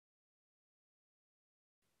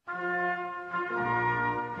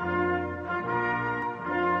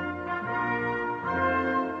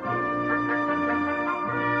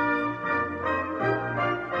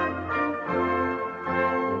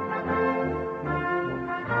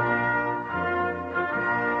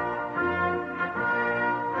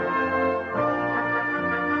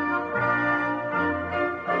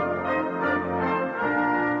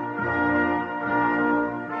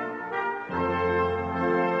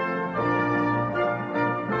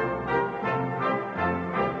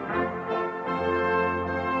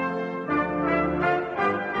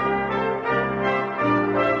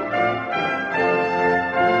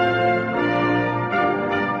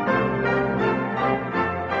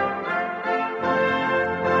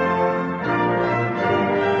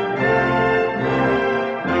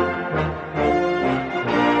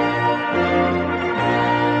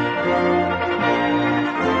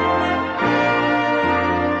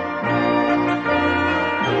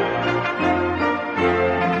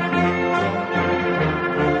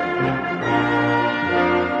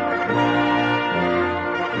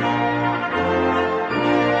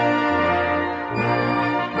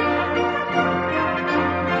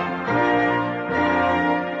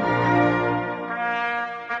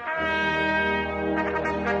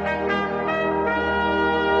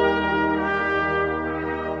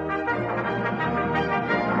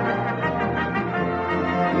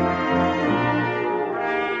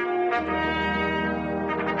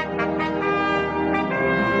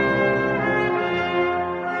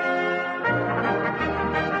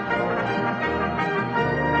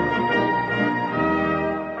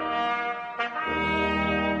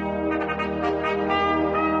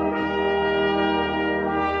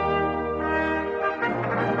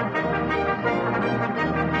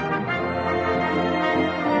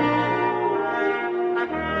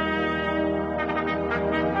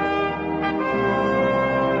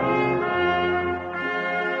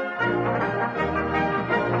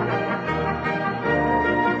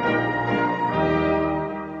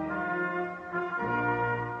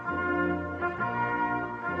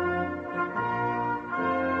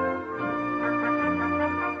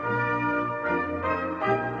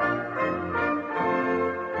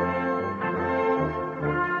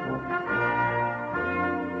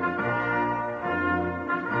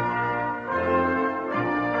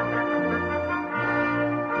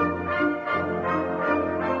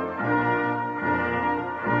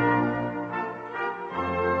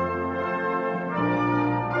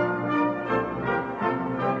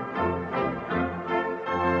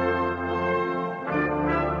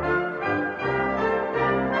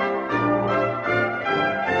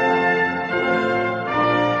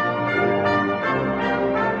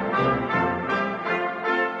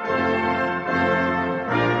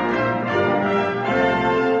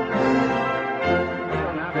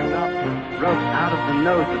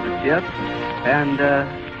Nose of the ship, and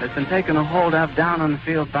it's been taken a hold of down on the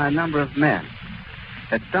field by a number of men.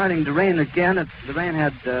 It's starting to rain again. The rain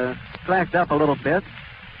had slacked up a little bit.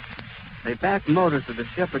 The back motors of the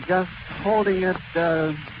ship are just holding it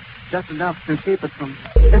just enough to keep it from...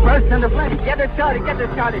 It bursts into flames. Get it started, get it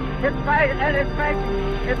started. It's fighting, and it's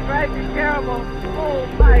frightening, terrible. Oh,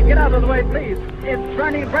 my, get out of the way, please.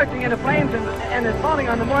 It's bursting into flames, and it's falling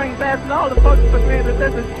on the mooring mast, and all the folks agree that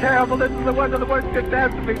this is terrible. This is one of the worst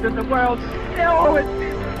catastrophes in the world. Oh,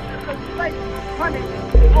 it's like 400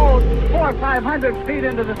 or 500 feet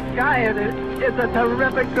into the sky, and it's a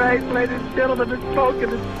terrific crash, ladies and gentlemen. It's smoke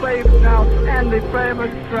and it's flames now, and the frame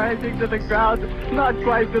is crashing to the ground, not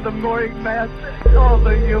quite to the mooring mast. All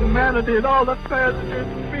the humanity and all the passengers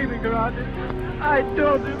feeling around it. I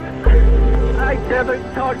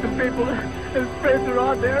can't talk to people. His friends are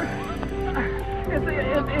on there.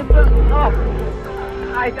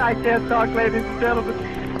 I can't talk, ladies and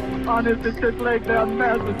gentlemen. Honest, it's just laying down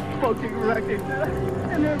massive smoking wreckage.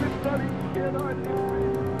 And everybody get on it.